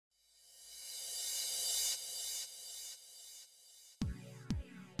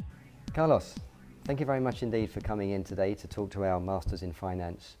Carlos, thank you very much indeed for coming in today to talk to our Masters in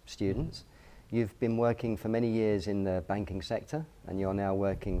Finance students. You've been working for many years in the banking sector and you're now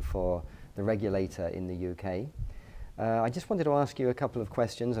working for the regulator in the UK. I just wanted to ask you a couple of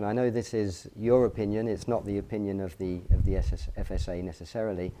questions, and I know this is your opinion, it's not the opinion of the FSA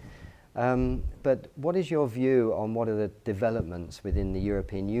necessarily. But what is your view on what are the developments within the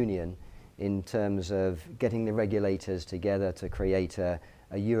European Union in terms of getting the regulators together to create a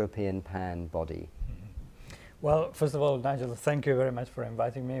European PAN body? Well, first of all, Nigel, thank you very much for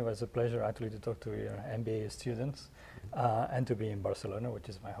inviting me. It was a pleasure actually to talk to your MBA students and to be in Barcelona, which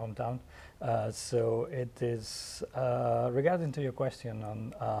is my hometown. So it is, regarding to your question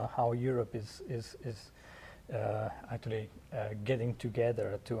on how Europe is actually getting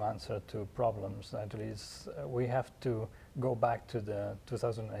together to answer to problems, actually we have to go back to the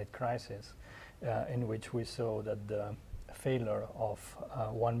 2008 crisis in which we saw that the failure of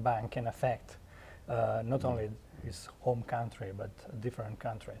one bank can affect not only his home country, but different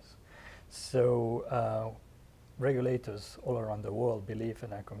countries. So regulators all around the world believe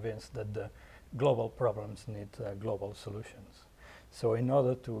and are convinced that the global problems need global solutions. So in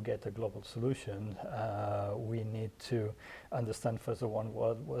order to get a global solution, we need to understand first of all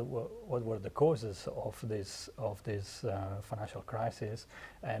what were the causes of this financial crisis,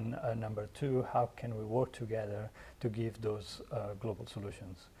 and number two, how can we work together to give those global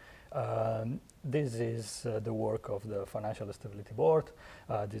solutions. This is the work of the Financial Stability Board,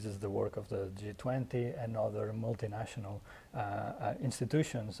 this is the work of the G20 and other multinational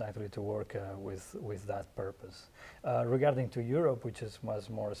institutions actually to work with that purpose. Regarding to Europe, which was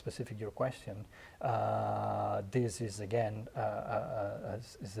more specific your question, this is again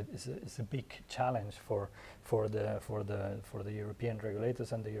is a big challenge for the European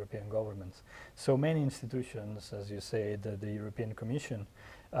regulators and the European governments. So many institutions, as you say, the European Commission,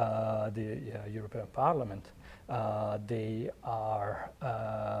 the European Parliament, they are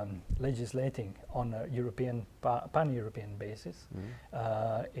legislating on a European pan-European basis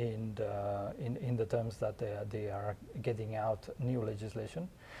in the terms that they are getting out new legislation,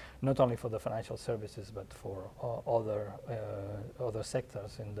 not only for the financial services but for other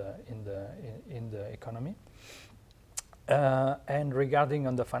sectors in the economy. And regarding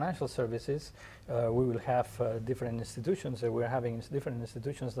on the financial services, we will have different institutions. We're having different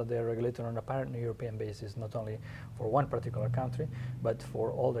institutions that they are regulated on a pan-European basis, not only for one particular country, but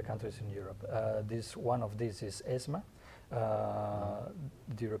for all the countries in Europe. One of these is ESMA, the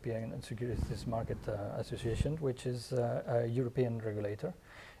European Securities Market Association, which is a European regulator,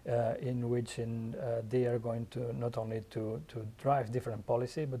 in which they are going to not only to drive different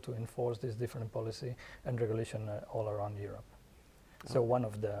policy, but to enforce this different policy and regulation all around Europe. So one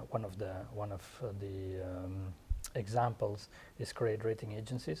of the examples is credit rating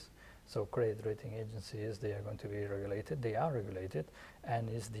agencies. So credit rating agencies, they are going to be regulated. They are regulated, and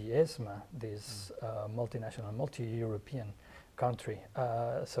is the ESMA, this multinational, multi-European country,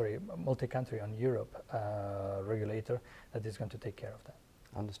 multi-country on Europe regulator that is going to take care of that.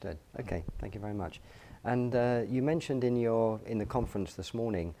 Understood. Okay, thank you very much. And you mentioned in the conference this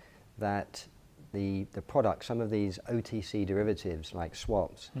morning that the products, some of these OTC derivatives like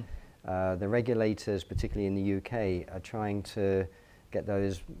swaps, the regulators, particularly in the UK, are trying to get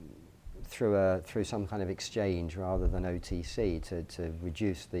those through some kind of exchange rather than OTC to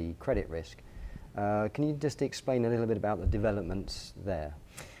reduce the credit risk. Can you just explain a little bit about the developments there?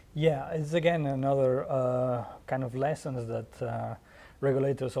 Yeah, it's again another kind of lessons that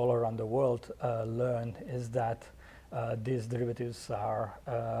regulators all around the world learn, is that these derivatives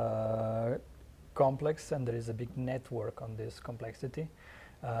are complex, and there is a big network on this complexity.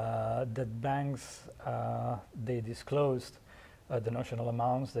 That banks, they disclosed the notional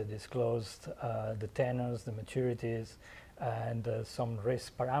amounts, they disclosed the tenors, the maturities, and some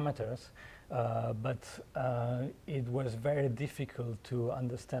risk parameters, but it was very difficult to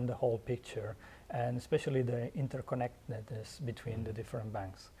understand the whole picture, and especially the interconnectedness between the different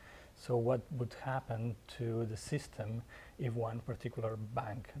banks. So what would happen to the system if one particular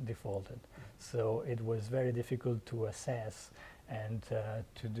bank defaulted? So it was very difficult to assess and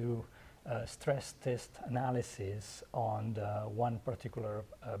to do stress test analysis on the one particular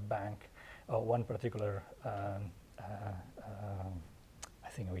bank or one particular, I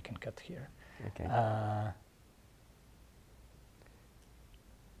think we can cut here. Okay.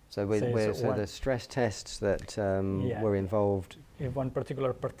 So the stress tests that were involved. If one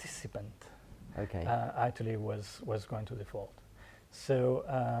particular participant actually was going to default. So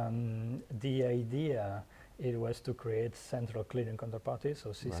the idea, it was to create central clearing counterparties,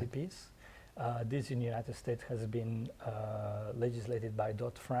 or CCPs, This in the United States has been legislated by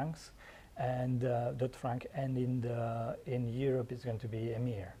Dodd-Frank, and in Europe it's going to be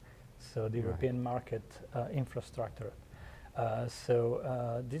EMIR, so the European Market Infrastructure.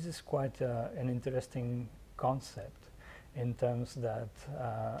 This is quite an interesting concept, in terms that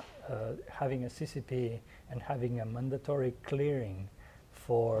having a CCP and having a mandatory clearing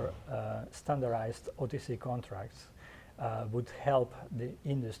for standardized OTC contracts would help the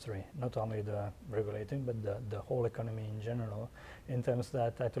industry, not only the regulating, but the whole economy in general, in terms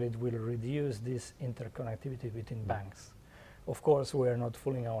that actually it will reduce this interconnectivity between banks. Of course, we're not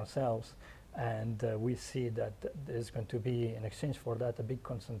fooling ourselves, and we see that there's going to be, in exchange for that, a big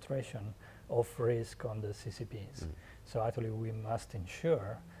concentration of risk on the CCPs. So actually we must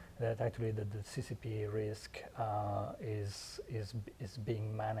ensure that actually the CCP risk is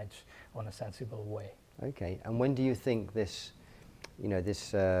being managed on a sensible way. Okay, and when do you think this,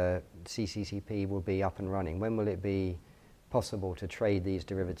 this CCCP will be up and running? When will it be possible to trade these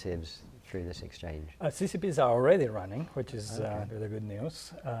derivatives through this exchange? CCPs are already running, which is the good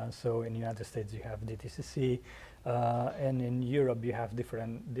news. So in the United States you have DTCC, and in Europe you have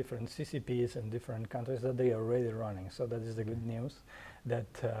different CCPs in different countries that they are already running. So that is the good news, that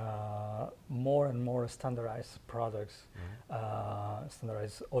more and more standardized products,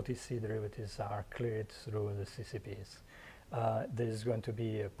 standardized OTC derivatives are cleared through the CCPs. There is going to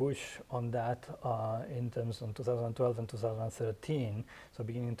be a push on that in terms of 2012 and 2013. So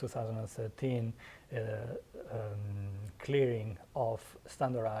beginning in 2013, clearing of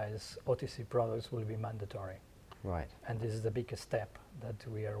standardized OTC products will be mandatory. Right. And this is the biggest step that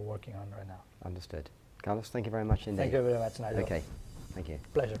we are working on right now. Understood. Carlos, thank you very much indeed. Thank you very much, Nigel. Okay, thank you.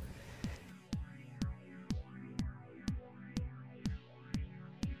 Pleasure.